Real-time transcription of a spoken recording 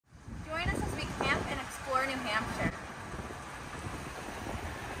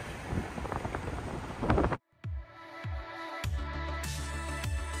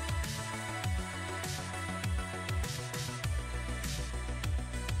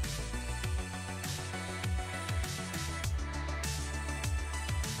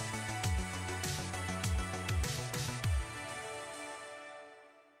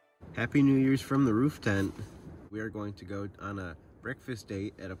Happy New Year's from the roof tent. We are going to go on a breakfast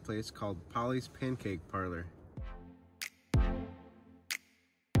date at a place called Polly's Pancake Parlor.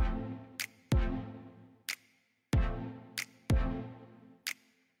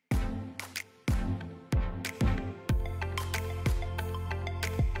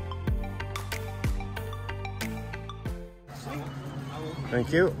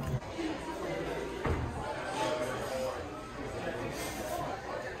 Thank you.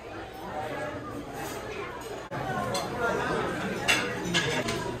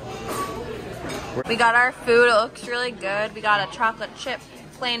 We got our food. It looks really good. We got a chocolate chip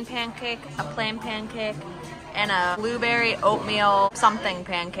plain pancake, a plain pancake, and a blueberry oatmeal something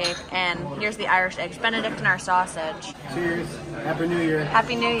pancake. And here's the Irish eggs Benedict and our sausage. Cheers. Happy New Year.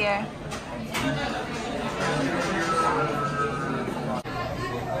 Happy New Year.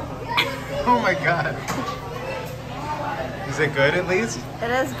 Oh my God. Is it good at least?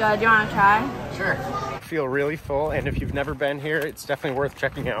 It is good. Do you want to try? Sure. I feel really full, and if you've never been here, it's definitely worth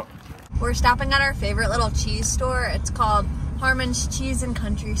checking out. We're stopping at our favorite little cheese store. It's called Harmon's Cheese and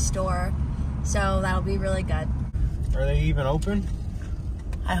Country Store. So that'll be really good. Are they even open?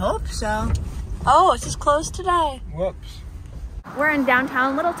 I hope so. Oh, it's just closed today. Whoops. We're in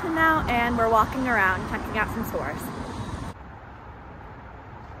downtown Littleton now, and we're walking around checking out some stores.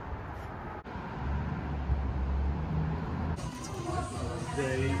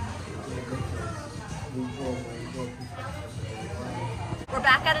 We're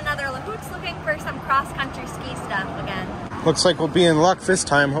back at another Lahoots looking for some cross-country ski stuff again. Looks like we'll be in luck this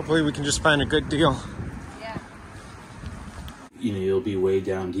time. Hopefully we can just find a good deal. Yeah. You know, you'll be way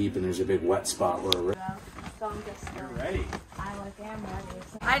down deep and there's a big wet spot where So I'm just ready. am ready.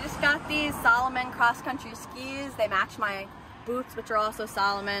 I just got these Salomon cross-country skis. They match my boots, which are also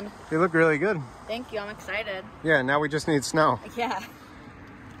Salomon. They look really good. Thank you, I'm excited. Yeah, now we just need snow. Yeah.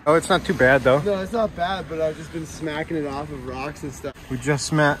 Oh, it's not too bad though. No, it's not bad, but I've just been smacking it off of rocks and stuff. We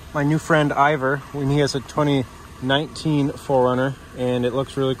just met my new friend Ivor when he has a 2019 4Runner, and it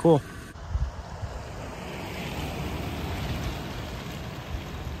looks really cool.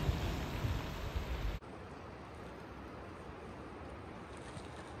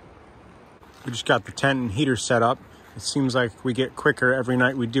 We just got the tent and heater set up. It seems like we get quicker every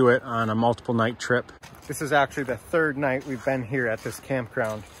night we do it on a multiple night trip. This is actually the third night we've been here at this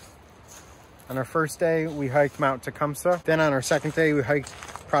campground. On our first day, we hiked Mount Tecumseh. Then on our second day, we hiked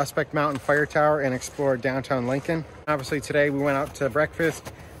Prospect Mountain Fire Tower and explored downtown Lincoln. Obviously today we went out to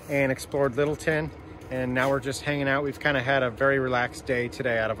breakfast and explored Littleton, and now we're just hanging out. We've kind of had a very relaxed day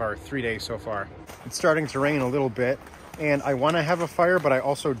today out of our 3 days so far. It's starting to rain a little bit, and I want to have a fire, but I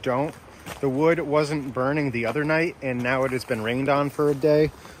also don't. The wood wasn't burning the other night, and now it has been rained on for a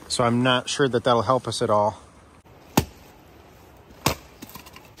day, so I'm not sure that that'll help us at all.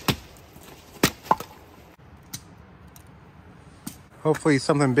 Hopefully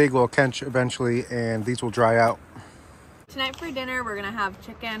something big will catch eventually, and these will dry out. Tonight for dinner, we're gonna have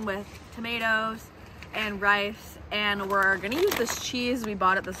chicken with tomatoes and rice, and we're gonna use this cheese we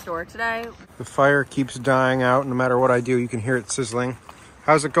bought at the store today. The fire keeps dying out. No matter what I do, you can hear it sizzling.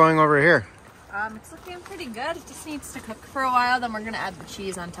 How's it going over here? It's looking pretty good. It just needs to cook for a while, then we're gonna add the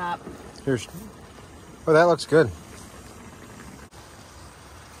cheese on top. Here's, oh, that looks good.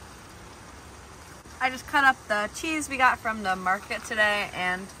 I just cut up the cheese we got from the market today,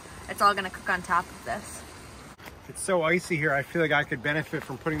 and it's all gonna cook on top of this. It's so icy here, I feel like I could benefit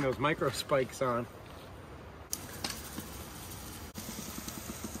from putting those micro spikes on.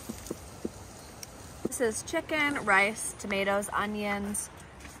 This is chicken, rice, tomatoes, onions,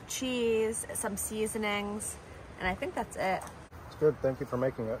 cheese, some seasonings, and I think that's it. It's good, thank you for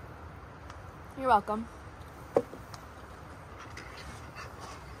making it. You're welcome.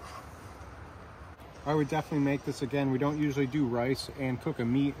 I would definitely make this again. We don't usually do rice and cook a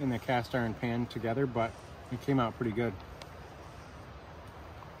meat in a cast iron pan together, but it came out pretty good.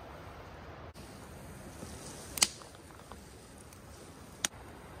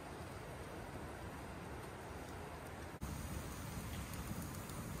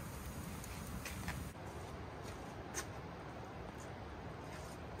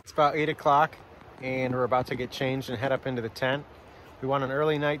 It's about 8 o'clock and we're about to get changed and head up into the tent. We want an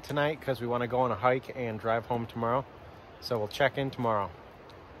early night tonight because we want to go on a hike and drive home tomorrow. So we'll check in tomorrow.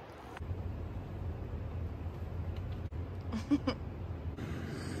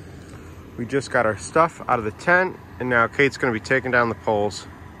 We just got our stuff out of the tent, and now Kate's going to be taking down the poles.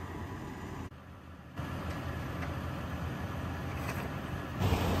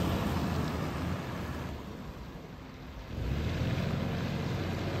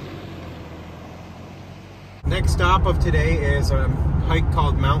 Next stop of today is a hike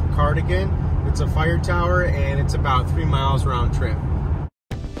called Mount Cardigan. It's a fire tower and it's about 3 miles round trip.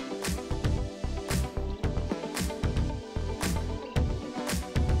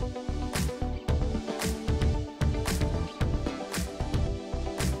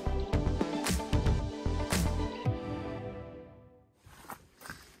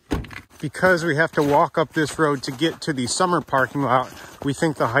 Because we have to walk up this road to get to the summer parking lot, we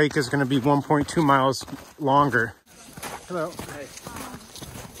think the hike is going to be 1.2 miles longer. Hello. Hey.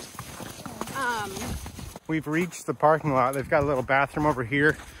 We've reached the parking lot. They've got a little bathroom over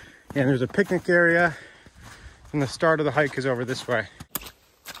here, and there's a picnic area, and the start of the hike is over this way.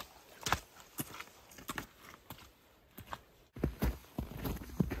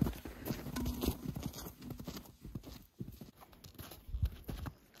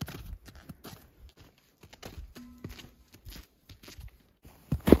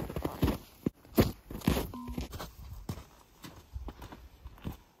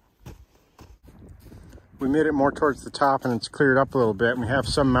 We made it more towards the top and it's cleared up a little bit. We have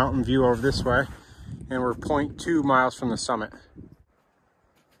some mountain view over this way and we're 0.2 miles from the summit.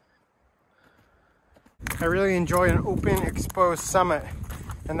 I really enjoy an open, exposed summit,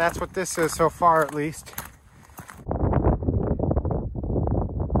 and that's what this is so far at least.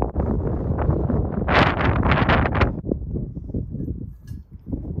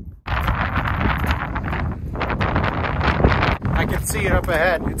 I can see it up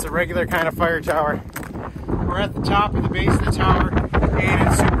ahead. It's a regular kind of fire tower. We're at the top of the base of the tower, and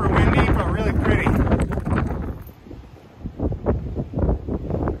it's super windy, but really pretty.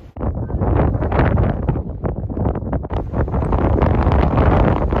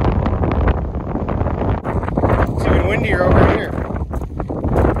 It's even windier over here.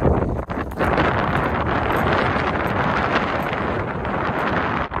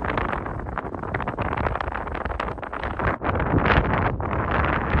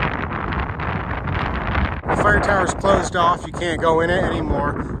 The fire tower's closed off. You can't go in it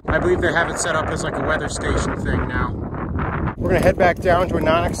anymore. I believe they have it set up as like a weather station thing now. We're gonna head back down to a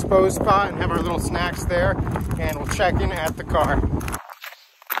non-exposed spot and have our little snacks there, and we'll check in at the car.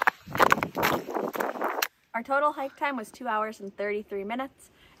 Our total hike time was 2 hours and 33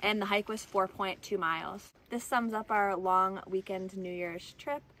 minutes, and the hike was 4.2 miles. This sums up our long weekend New Year's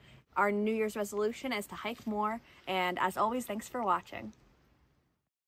trip. Our New Year's resolution is to hike more, and as always, thanks for watching.